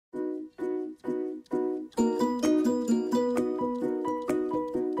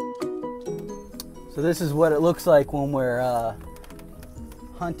So this is what it looks like when we're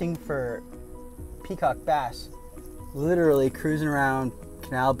hunting for peacock bass, literally cruising around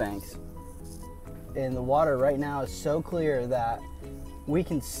canal banks. And the water right now is so clear that we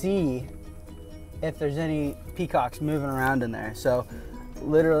can see if there's any peacocks moving around in there. So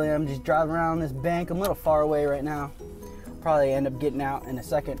literally I'm just driving around this bank. I'm a little far away right now. Probably end up getting out in a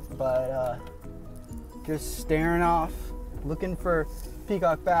second, but just staring off, looking for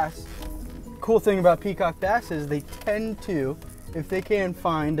peacock bass. Cool thing about peacock bass is they tend to, if they can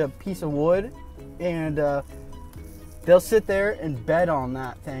find a piece of wood, and they'll sit there and bed on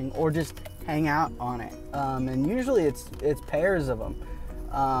that thing or just hang out on it. And usually it's pairs of them.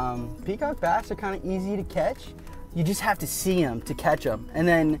 Peacock bass are kind of easy to catch. You just have to see them to catch them. And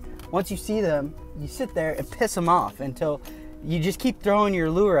then once you see them, you sit there and piss them off until you just keep throwing your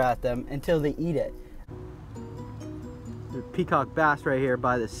lure at them until they eat it. There's peacock bass right here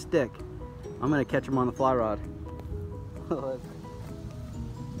by the stick. I'm gonna catch them on the fly rod.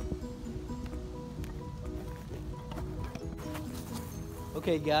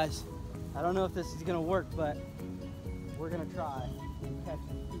 Okay guys, I don't know if this is gonna work, but we're gonna try and catch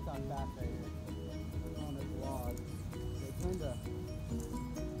peacock bass right here on this log. They tend to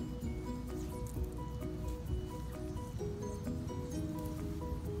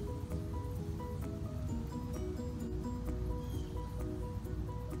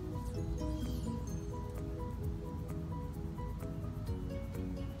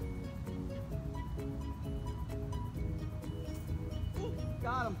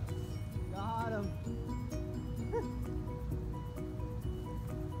got him. Got him.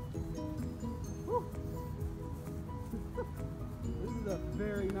 This is a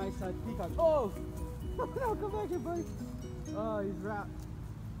very nice sized peacock. Oh! No, come back here, buddy. Oh, he's wrapped.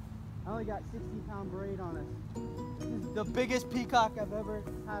 I only got 60-pound braid on us. This is the biggest peacock I've ever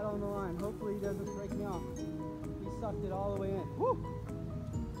had on the line. Hopefully he doesn't break me off. He sucked it all the way in. Woo!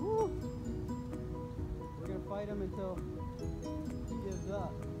 Woo! We're gonna fight him until he gives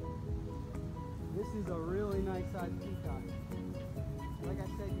up. This is a really nice sized peacock. Like I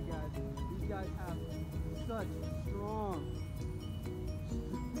said, you guys, these guys have such strong,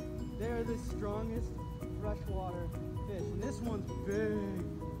 they're the strongest freshwater fish. And this one's big.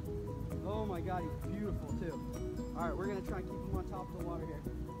 Oh my God, he's beautiful too. All right, we're gonna try and keep him on top of the water here.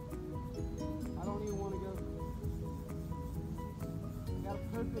 I don't even want to go. I got a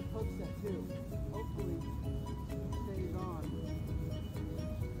perfect hook set too. Hopefully it stays on.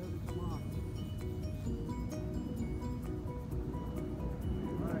 Doesn't come off.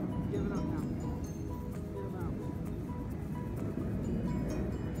 All right, he's giving up now. Get him out.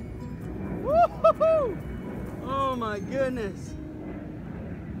 Woo-hoo-hoo! Oh my goodness.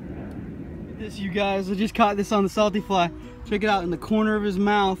 Look at this, you guys. I just caught this on the Saltefly. Check it out in the corner of his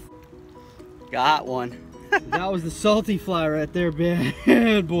mouth. Got one. That was the Saltefly right there,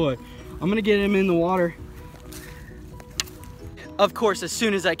 bad boy. I'm gonna get him in the water. Of course, as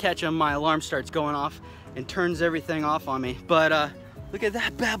soon as I catch him, my alarm starts going off and turns everything off on me. But look at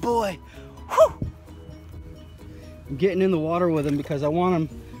that bad boy. Whew! I'm getting in the water with him because I want him,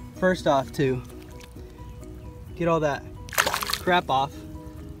 first off, to get all that crap off.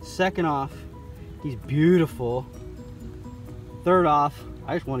 Second off, he's beautiful. Third off,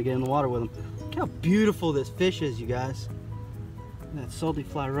 I just want to get in the water with him. Look how beautiful this fish is, you guys. That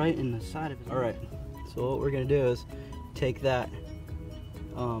Saltefly right in the side of it. All right, so what we're gonna do is take that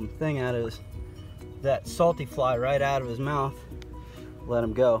thing out of that Saltefly right out of his mouth, let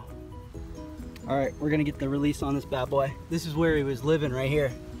him go. All right, we're gonna get the release on this bad boy. This is where he was living right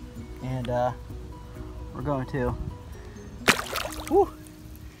here. And we're going to, whew,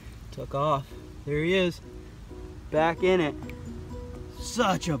 took off. There he is, back in it.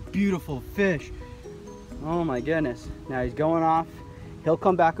 Such a beautiful fish. Oh my goodness. Now he's going off. He'll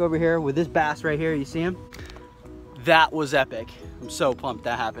come back over here with this bass right here. You see him? That was epic. I'm so pumped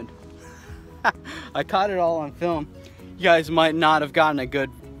that happened. I caught it all on film. You guys might not have gotten a good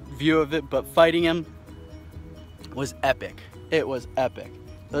view of it, but fighting him was epic. It was epic.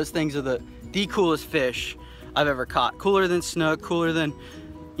 Those things are the coolest fish I've ever caught. Cooler than snook, cooler than,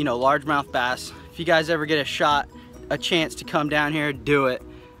 you know, largemouth bass. If you guys ever get a chance to come down here, do it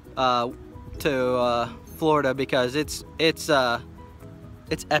to Florida, because it's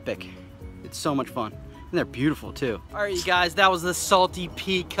epic. It's so much fun, and they're beautiful too. All right, you guys, that was the salty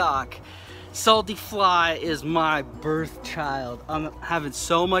peacock. Saltefly is my birth child. I'm having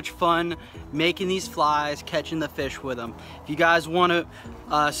so much fun making these flies, catching the fish with them. If you guys want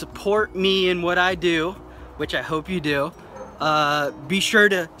to support me in what I do, which I hope you do, be sure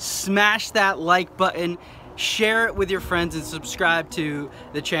to smash that like button share it with your friends and subscribe to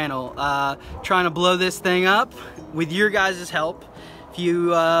the channel. Trying to blow this thing up with your guys' help. If you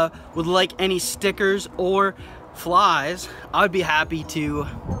would like any stickers or flies, I would be happy to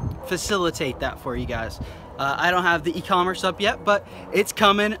facilitate that for you guys. I don't have the e-commerce up yet, but it's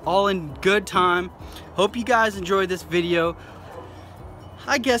coming, all in good time. Hope you guys enjoyed this video.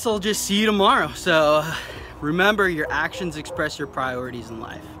 I guess I'll just see you tomorrow. So remember, your actions express your priorities in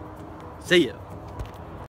life. See ya.